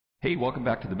Hey, welcome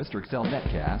back to the Mr. Excel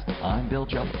Netcast. I'm Bill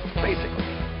Jump. Basically,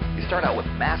 you start out with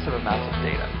massive amounts of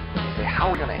data. You say, how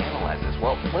are we going to analyze this?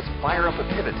 Well, let's fire up a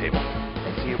pivot table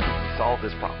and see if we can solve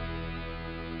this problem.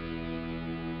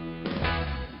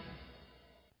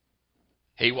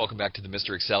 Hey, welcome back to the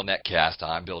Mr. Excel Netcast.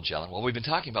 I'm Bill Jellin. Well, we've been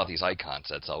talking about these icon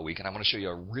sets all week, and I want to show you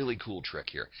a really cool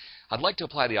trick here. I'd like to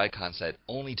apply the icon set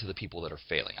only to the people that are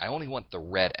failing. I only want the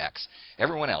red X.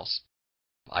 Everyone else,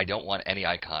 I don't want any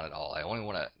icon at all. I only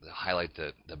want to highlight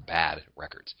the bad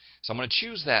records. So I'm going to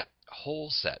choose that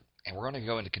whole set, and we're going to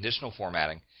go into conditional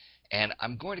formatting, and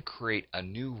I'm going to create a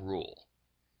new rule.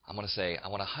 I'm going to say I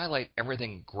want to highlight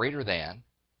everything greater than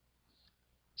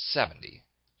 70,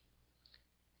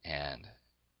 and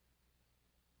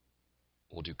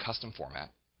we'll do custom format.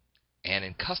 And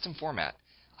in custom format,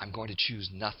 I'm going to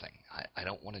choose nothing. I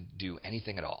don't want to do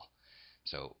anything at all.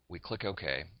 So we click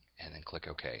OK. And then click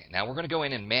OK. Now we're going to go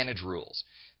in and manage rules.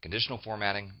 Conditional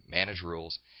formatting, manage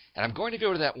rules. And I'm going to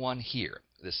go to that one here,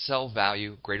 the cell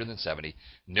value greater than 70,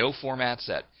 no format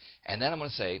set. And then I'm going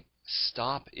to say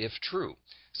stop if true.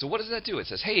 So what does that do? It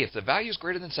says, hey, if the value is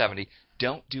greater than 70,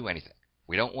 don't do anything.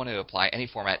 We don't want to apply any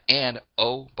format. And,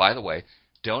 oh, by the way,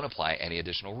 don't apply any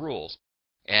additional rules.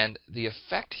 And the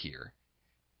effect here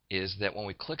is that when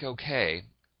we click OK,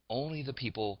 only the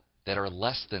people that are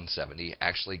less than 70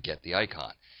 actually get the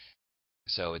icon.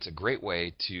 So it's a great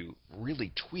way to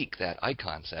really tweak that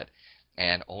icon set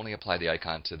and only apply the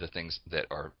icon to the things that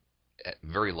are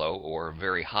very low or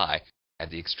very high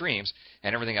at the extremes,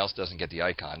 and everything else doesn't get the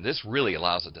icon. This really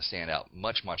allows it to stand out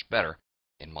much, much better,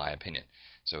 in my opinion.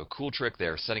 So a cool trick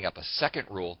there, setting up a second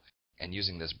rule and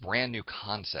using this brand new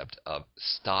concept of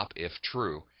stop if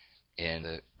true in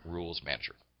the Rules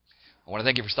Manager. I want to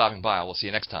thank you for stopping by. We'll see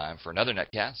you next time for another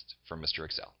Netcast from Mr.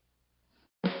 Excel.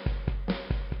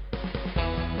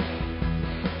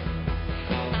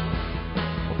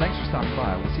 Thanks for stopping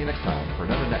by. We'll see you next time for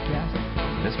another Netcast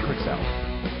from Mr. Excel.